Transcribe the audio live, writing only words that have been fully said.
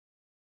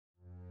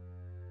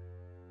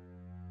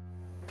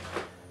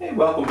Hey,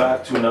 welcome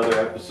back to another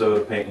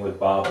episode of Painting with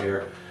Bob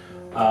here.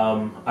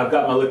 I've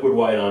got my liquid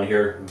white on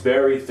here,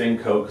 very thin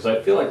coat, because I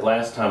feel like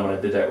last time when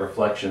I did that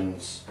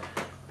reflections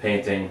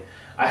painting,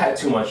 I had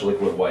too much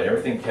liquid white.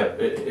 Everything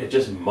it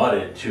just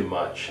mudded too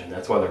much, and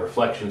that's why the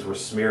reflections were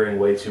smearing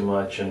way too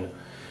much. And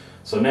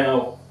so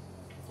now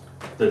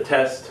the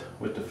test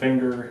with the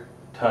finger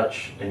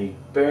touch, and he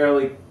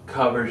barely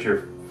covers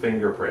your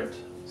fingerprint.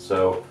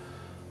 So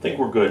I think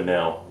we're good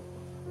now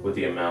with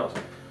the amount.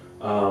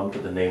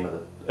 Put the name of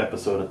the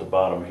episode at the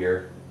bottom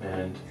here,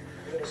 and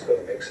I'm just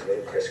going to make some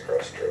little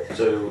crisscross strokes.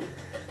 So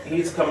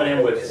he's coming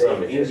in with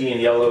some Indian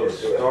yellow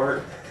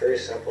start. Very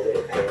simple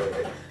little paint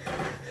that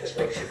just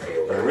makes you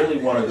feel. But I really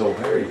want to go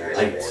very light.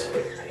 Maybe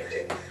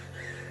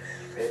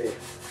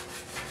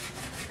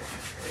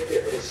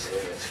a little scene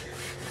that's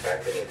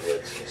back in the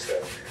woods and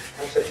stuff.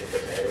 I'm such a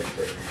fanatic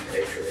for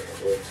nature in the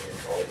woods and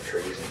all the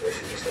trees and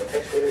bushes and stuff.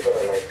 That's really what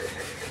I like to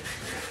paint.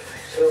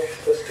 So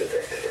let's do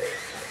that today.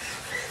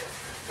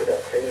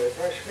 Without painting the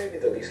brush, maybe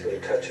the least little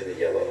touch of the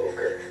yellow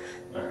ochre.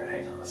 Alright,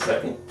 hang on a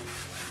second.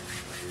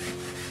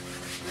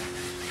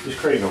 Just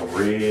creating a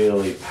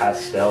really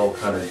pastel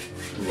kind of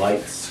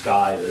light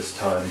sky this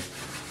time.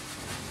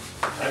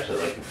 I actually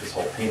like if this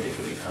whole painting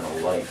could be kind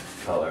of light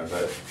color,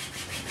 but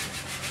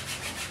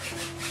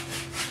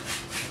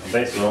I'm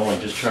basically only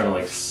just trying to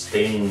like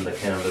stain the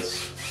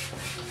canvas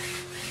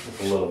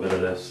with a little bit of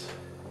this.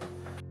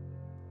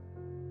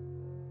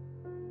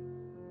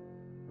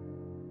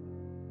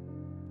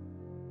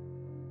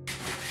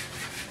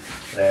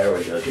 There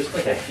we go, just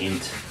like a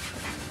hint.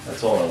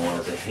 That's all I want,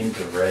 is a hint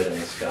of red in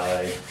the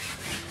sky.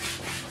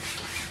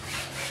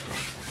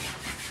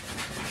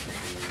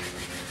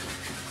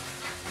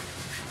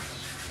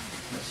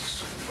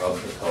 Let's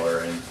rub the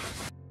color in.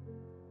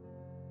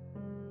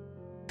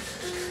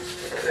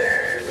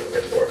 There, a little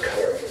bit more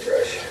color on the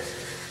brush.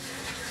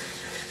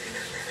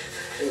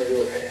 And a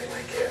little pan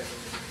like that.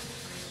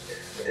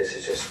 But this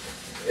is just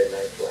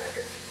midnight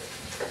black.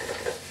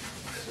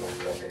 There's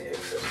not any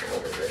excess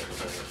color there.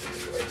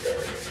 Like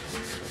dark.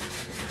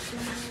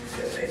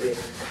 And maybe,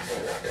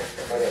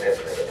 why not have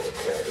another little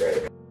cloud right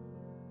about.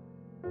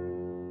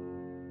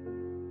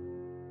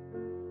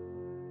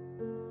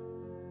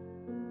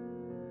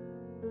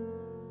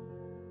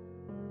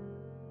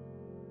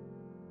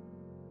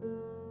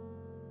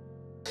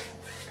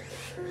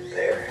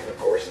 There, and of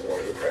course, the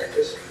more you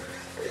practice,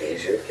 the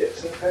easier it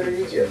gets and the better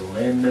you get.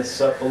 Blend this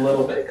up a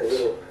little bit.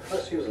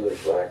 Let's use a little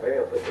black. Maybe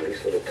I'll put the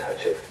least little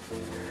touch of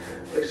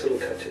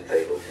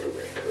phthalo blue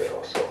into it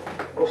also.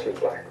 Mostly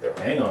black though.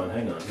 Hang on.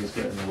 He's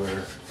getting to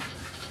where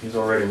he's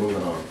already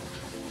moving on.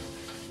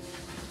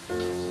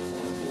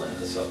 Blend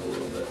this up a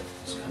little bit.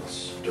 Just kind of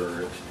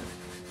stir it.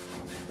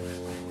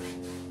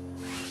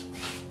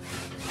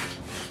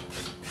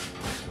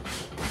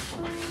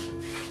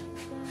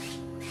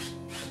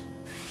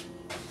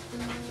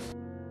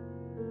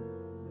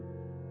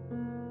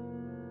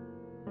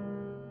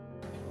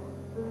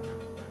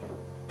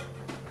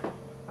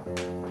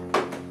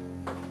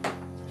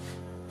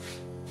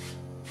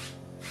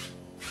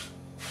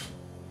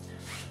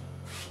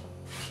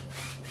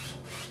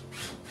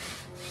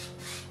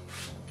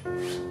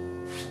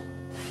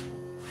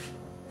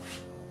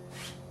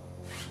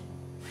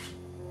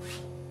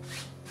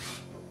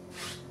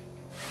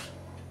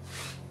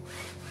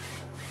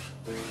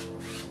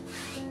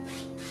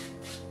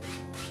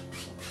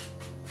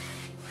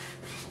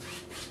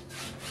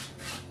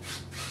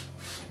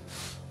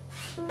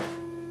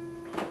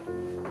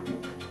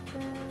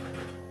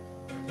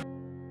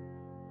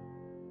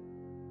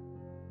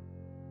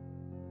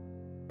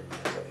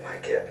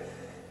 Like it.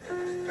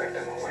 In fact,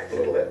 I'm gonna wipe a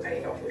little of that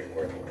paint off a little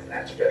more.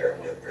 That's better. I'm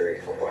gonna be very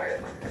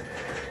quiet.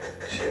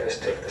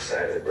 Just take the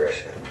side of the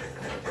brush and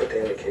put the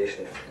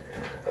indication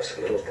of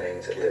some little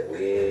things that live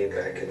way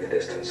back in the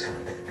distance.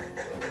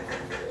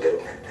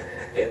 Little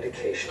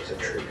indications of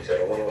trees. I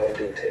don't want a lot of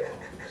detail.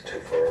 It's too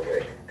far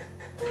away.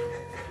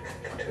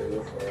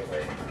 Too far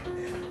away.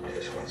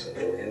 Just want some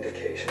little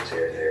indications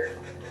here and there.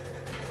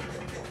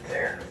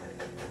 There.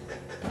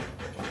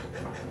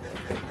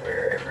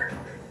 Wherever.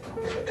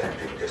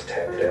 Sometimes you can just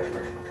tap it out.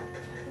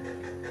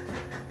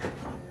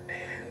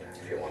 And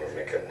if you want to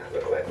make them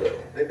look like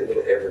maybe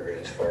little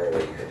evergreens far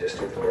away, you can just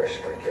do the brush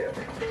like that.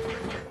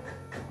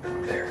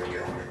 There we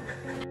go.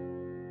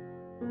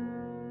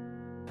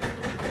 Go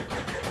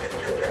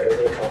right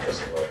over the top of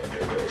some of them, do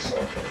really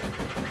soft.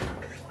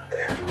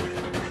 There.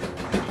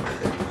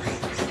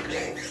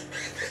 Okay.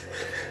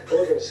 Well,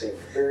 we're going to see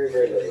very,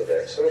 very little of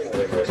that, so I'm not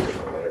interested in a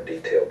lot of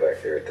detail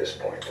back there at this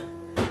point.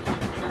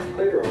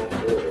 Later on,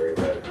 we'll worry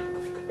about it.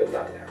 But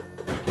not now.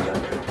 Not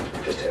now.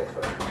 Just have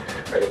fun.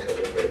 Right into a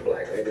little bit of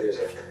black. Maybe there's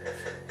an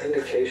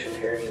indication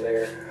here and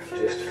there.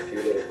 Just a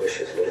few little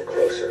bushes a little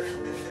closer.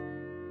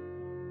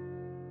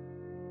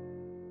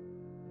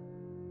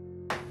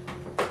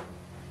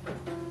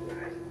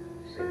 Right.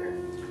 See there?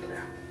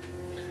 Now.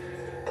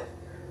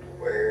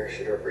 Where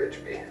should our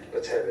bridge be?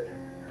 Let's have it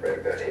right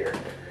about here.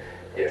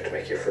 You have to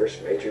make your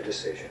first major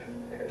decision.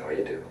 And all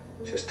you do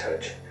is just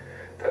touch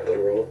that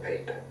little roll of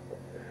paint.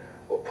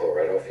 We'll pull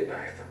right off your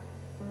knife.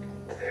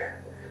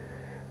 There.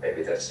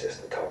 Maybe that's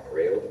just the top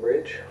rail of the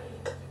bridge.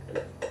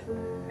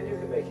 And you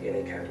can make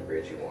any kind of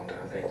bridge you want.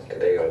 I think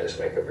today I'll just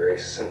make a very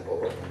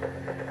simple,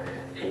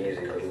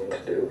 easy little one to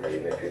do,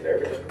 even if you've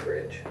never done a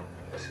bridge.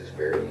 This is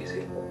very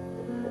easy.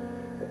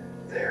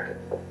 There.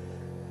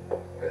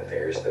 And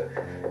here's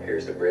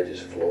the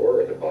bridge's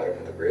floor, or the bottom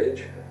of the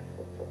bridge.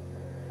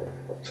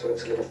 So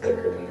it's a little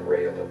thicker than the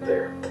rail up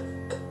there.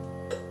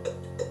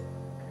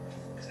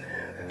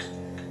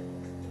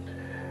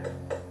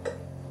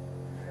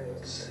 And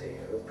let's see,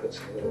 we'll put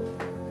some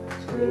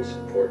little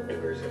support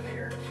doors in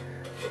here.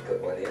 We'll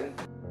put one in.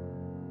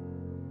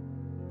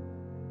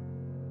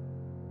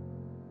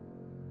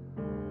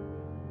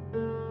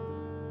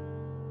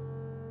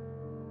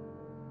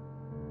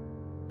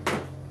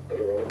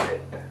 Little roll of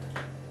tape.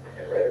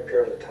 And right up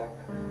here on the top,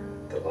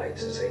 the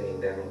lights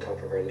zinging down on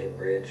top of our little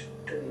bridge.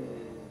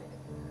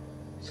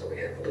 So we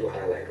have a little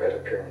highlight right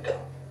up here on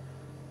top.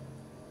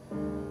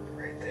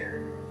 Right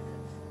there.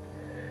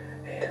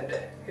 And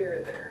here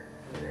and there.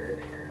 There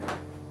and here.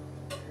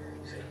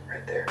 See,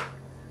 right there.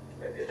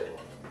 Maybe a little,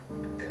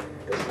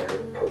 this is our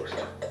little post.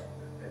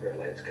 Maybe our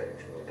light's coming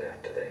from the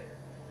left today.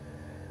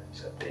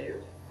 It's up to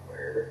you.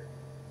 Wherever.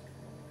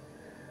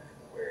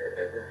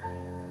 Wherever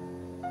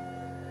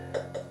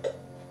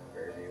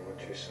you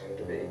want your sun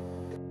to be.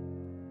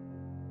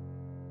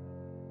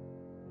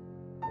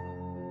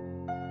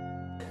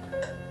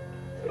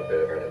 A little bit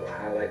of our little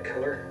highlight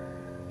color.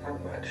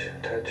 Not much. A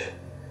touch.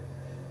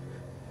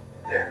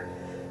 There.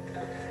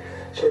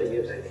 Sort of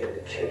gives an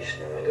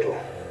indication of a little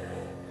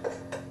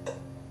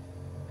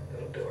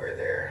door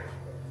there.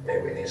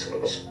 Maybe we need some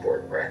little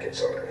support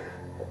brackets on it.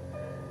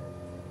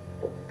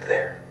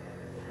 There.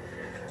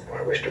 Well,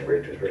 I wish the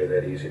bridge was really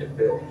that easy to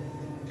build.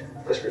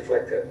 Let's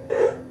reflect that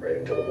right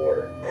into the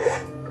water.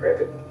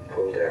 Grab it,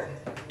 pull down.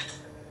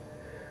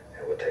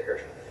 And we'll take our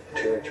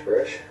 2-inch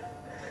brush,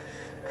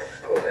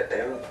 pull that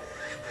down.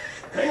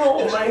 Hang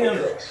on,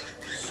 man.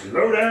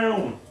 Slow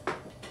down.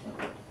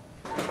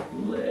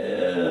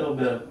 Little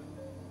bit of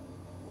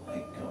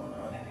light going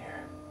on in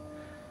here.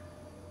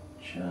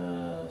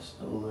 Just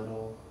a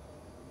little.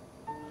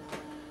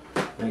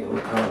 Make it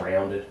look kind of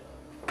rounded.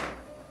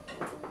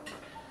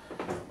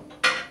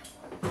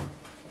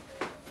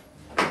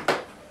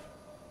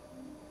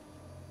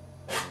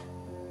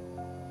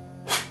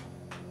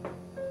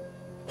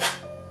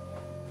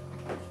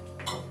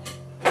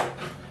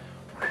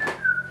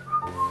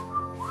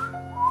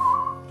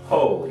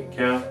 Holy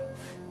cow.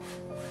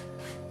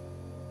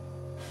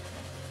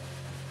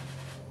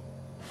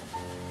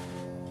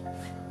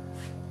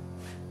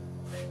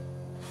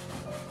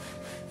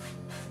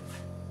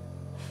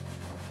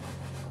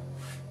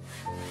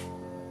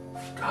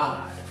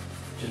 God,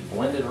 just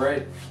blended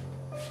right.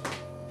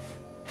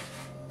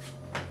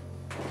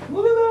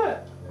 Look at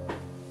that.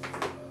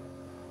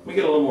 We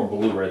get a little more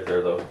blue right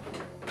there though.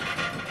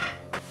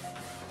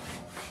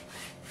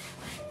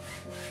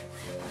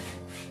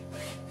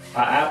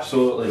 I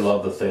absolutely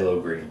love the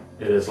phthalo green.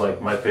 It is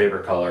like my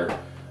favorite color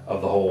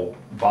of the whole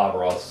Bob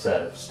Ross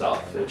set of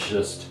stuff. It's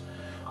just,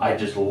 I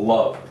just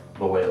love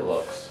the way it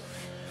looks.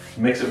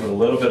 Mix it with a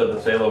little bit of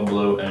the phthalo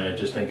blue and I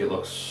just think it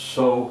looks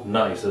so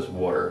nice as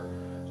water.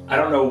 I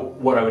don't know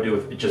what I would do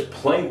with just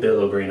plain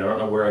phthalo green. I don't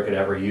know where I could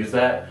ever use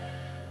that,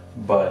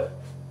 but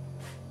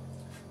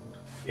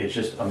it's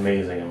just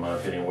amazing in my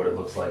opinion what it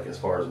looks like as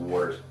far as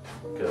water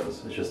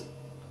goes. It's just,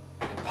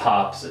 it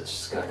pops. It's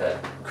just got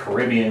that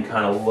Caribbean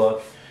kind of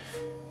look.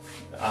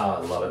 Ah,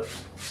 I love it.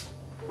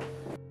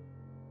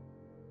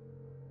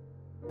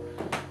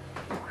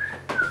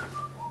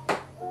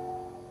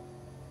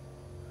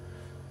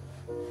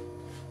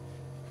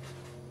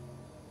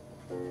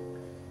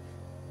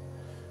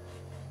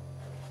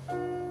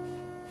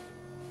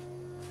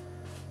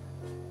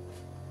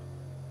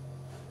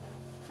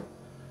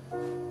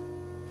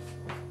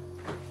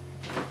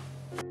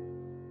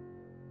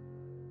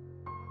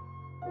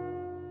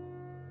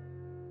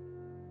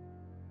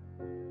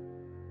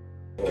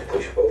 We'll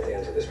push both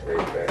ends of this bridge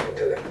back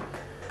into the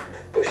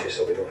bushes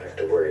so we don't have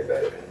to worry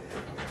about it.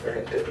 Right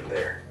in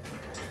there.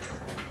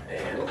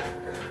 And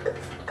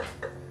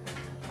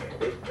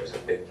maybe there's a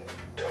big,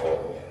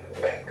 tall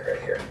bank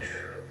right here.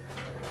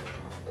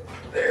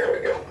 There we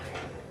go.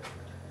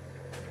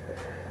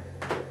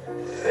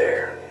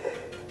 There.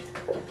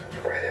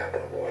 Right out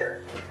in the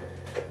water.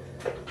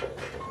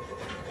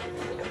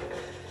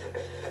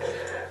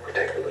 We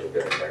take a little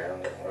bit of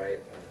brown and white.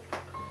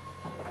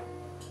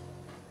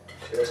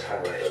 Just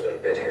highlight a little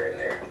bit here and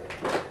there.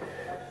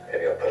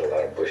 Maybe I'll put a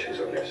lot of bushes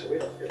on there so we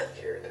don't really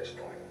care at this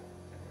point.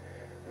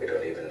 We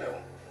don't even know.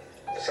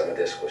 Some of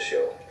this will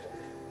show.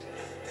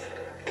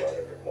 A lot of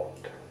it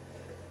won't.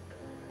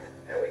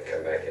 And we can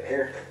come back in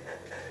here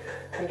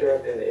and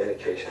drop in the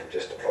indication of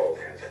just all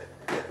kinds of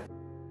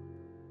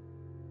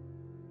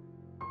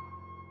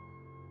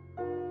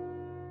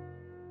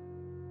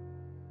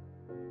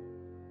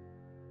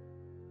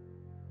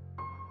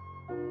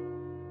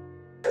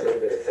a little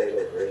bit of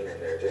phthalo green in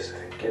there just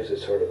gives it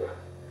sort of a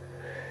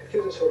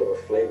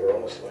flavor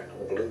almost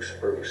like blue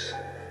spruce.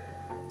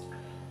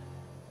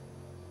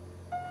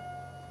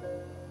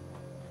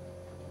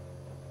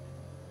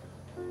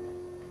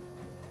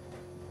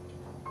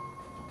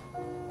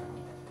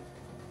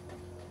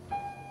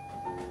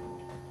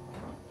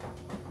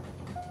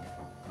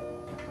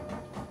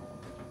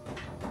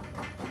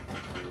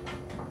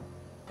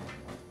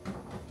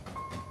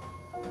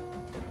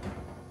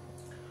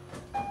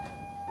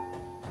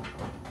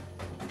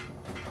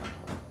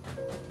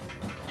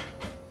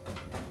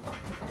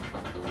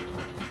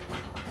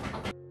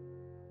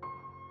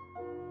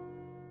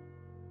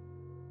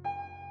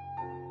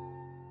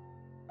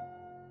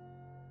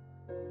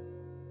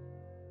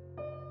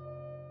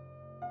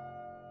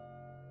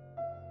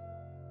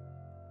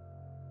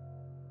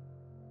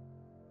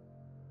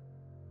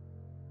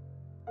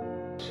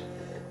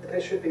 They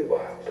should be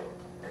wild.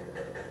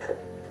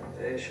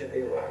 They should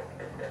be wild.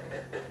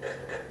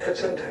 But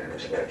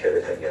sometimes, like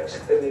everything else,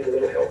 they need a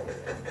little help.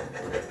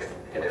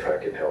 And if I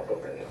can help them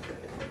and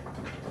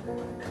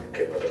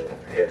give them a little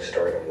head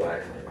start on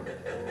life,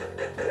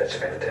 that's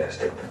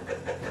fantastic.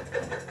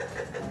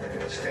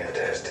 It's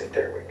fantastic.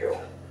 There we go.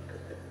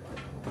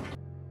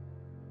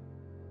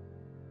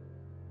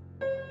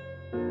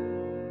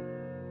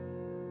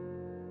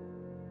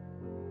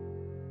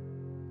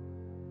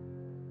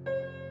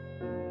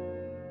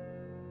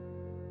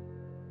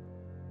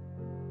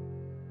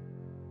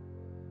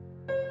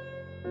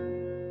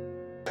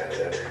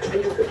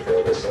 You could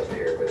fill this up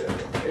here with a,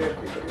 yeah, you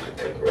could use a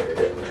tape right in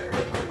there.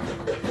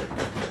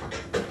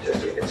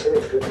 Just, it's a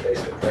good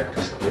place to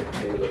practice and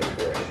get a little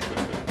fresh.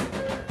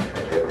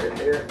 And over in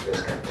here,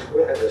 this comes,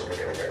 we'll have this one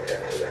come right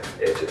down to the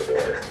edge of the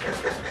water.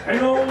 I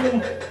know.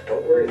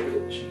 Don't worry, you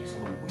Jeez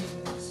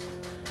Louise.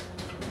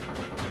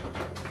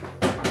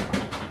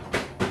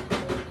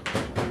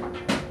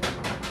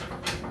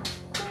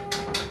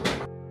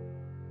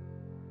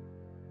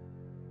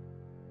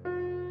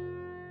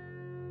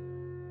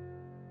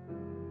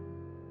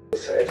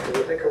 sides, because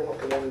I think I want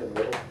the one in the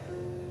middle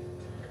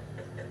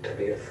to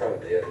be in front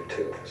of the other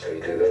two. So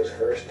you do those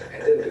first,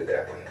 and then do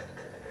that one.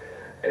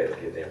 And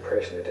it'll give the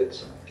impression that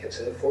it's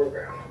in the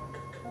foreground.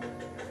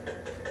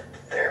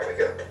 There we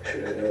go.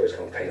 Should have known we was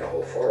going to paint a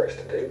whole forest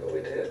today, but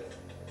we did.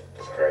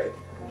 It's all right.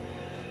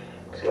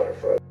 It's a lot of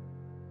fun.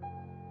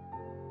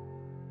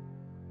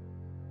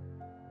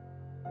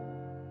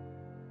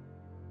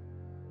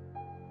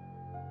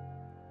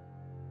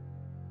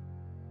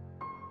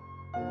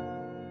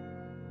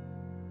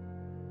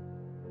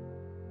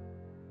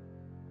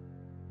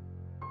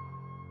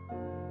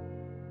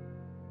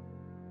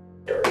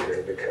 Darker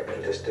to become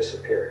and just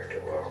disappear after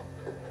a while.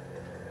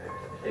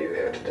 You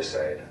have to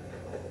decide.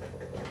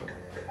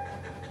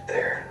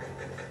 There.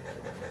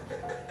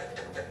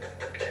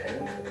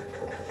 Okay.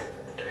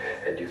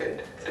 And you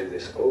can do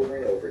this over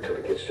and over till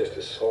it gets just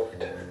as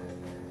soft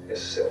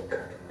as silk.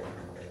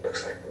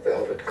 Looks like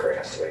velvet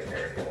grass laying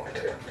there if you want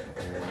to.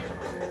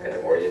 And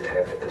the more you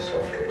tap it, the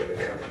softer it'll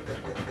become.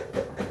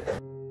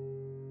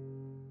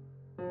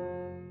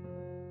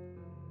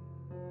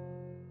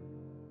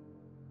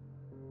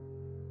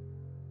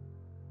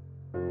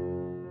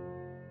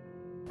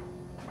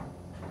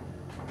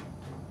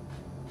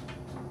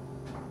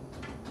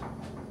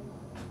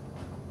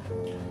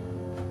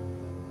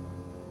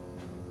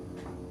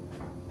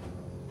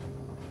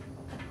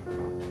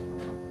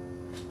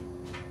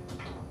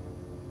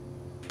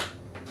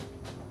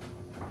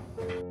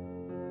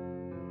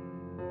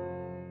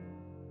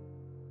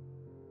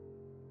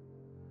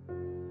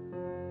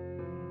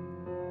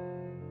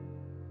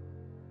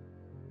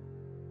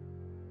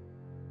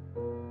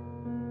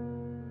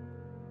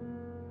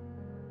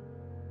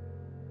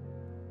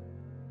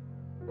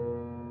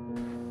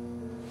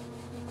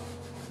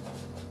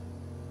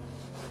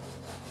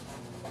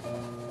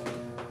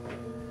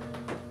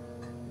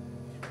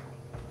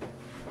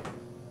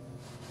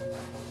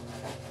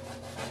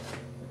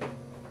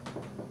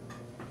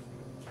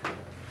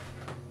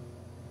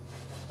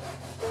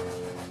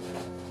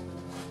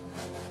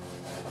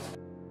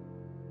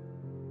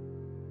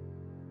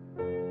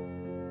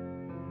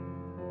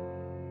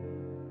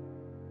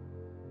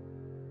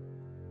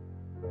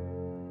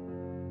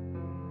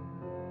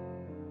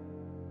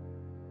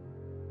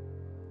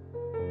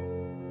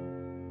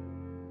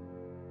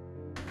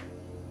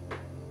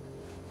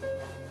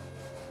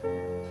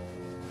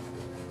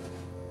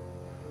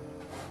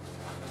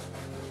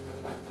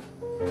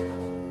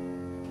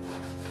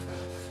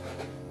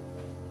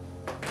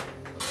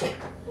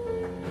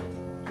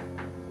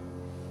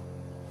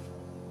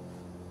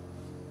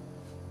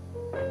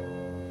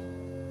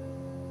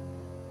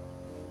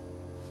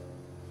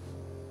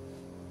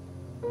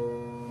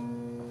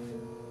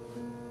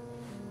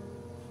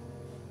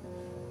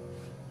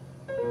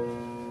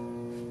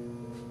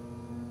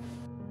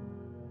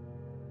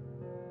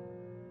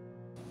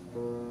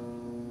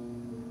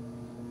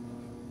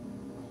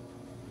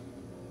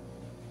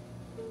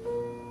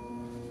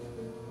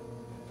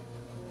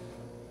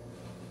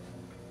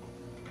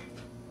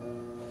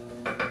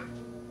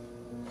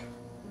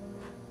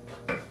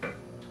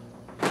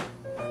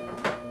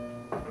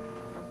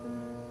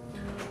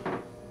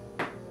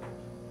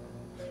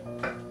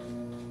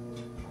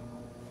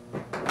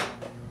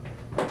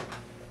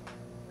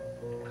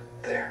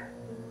 There.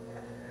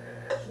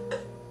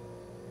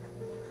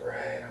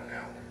 Right on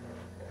out.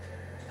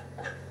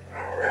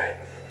 All right.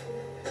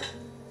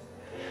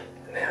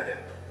 Now then,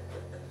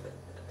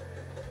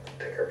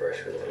 take our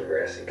brush with little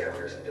grassy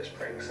colors and just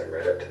bring some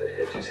right up to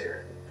the edges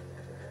here.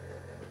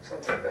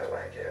 Something about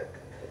like that.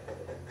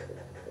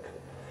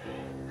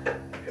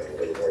 Feel a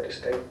little more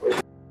distinct.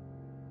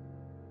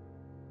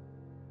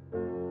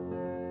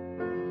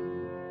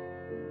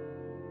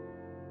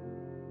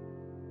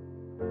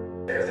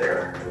 There they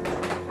are.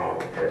 Oh,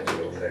 pretty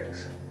little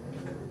things.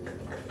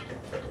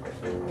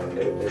 One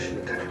little bush at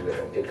a time. They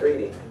don't get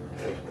greedy.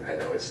 I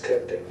know it's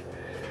tempting.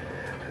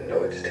 I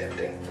know it's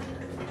tempting.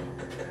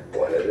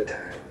 One at a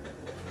time.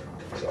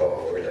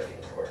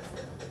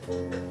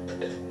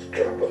 Just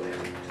drop them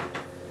in.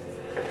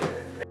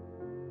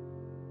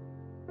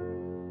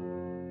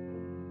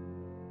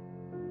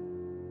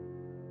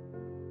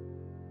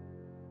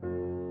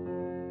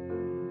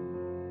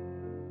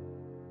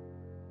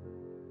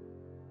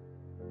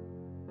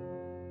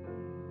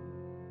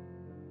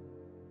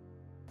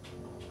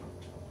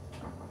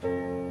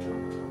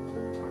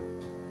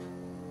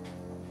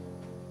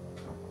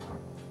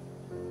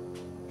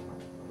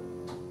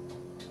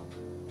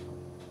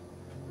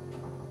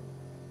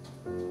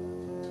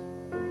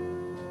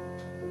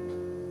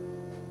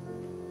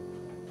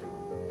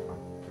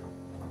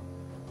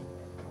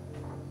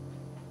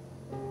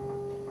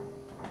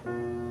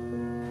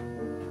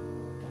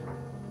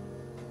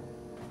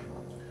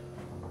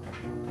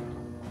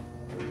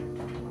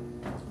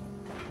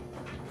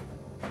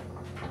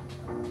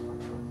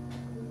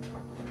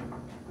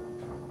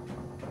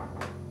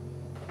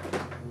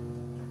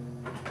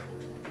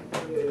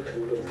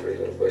 Three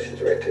little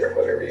bushes right there,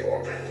 whatever you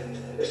want.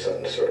 There's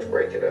something to sort of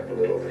break it up a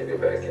little. Maybe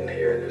back in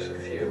here, there's a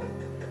few.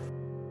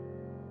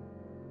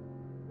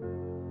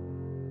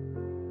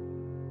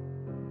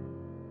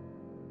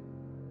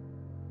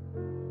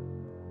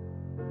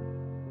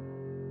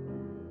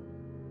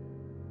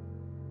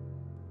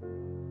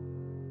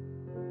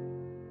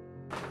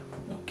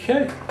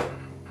 Okay,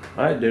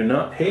 I do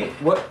not hate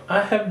what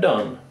I have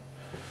done.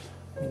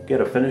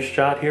 Get a finished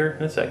shot here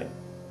in a second.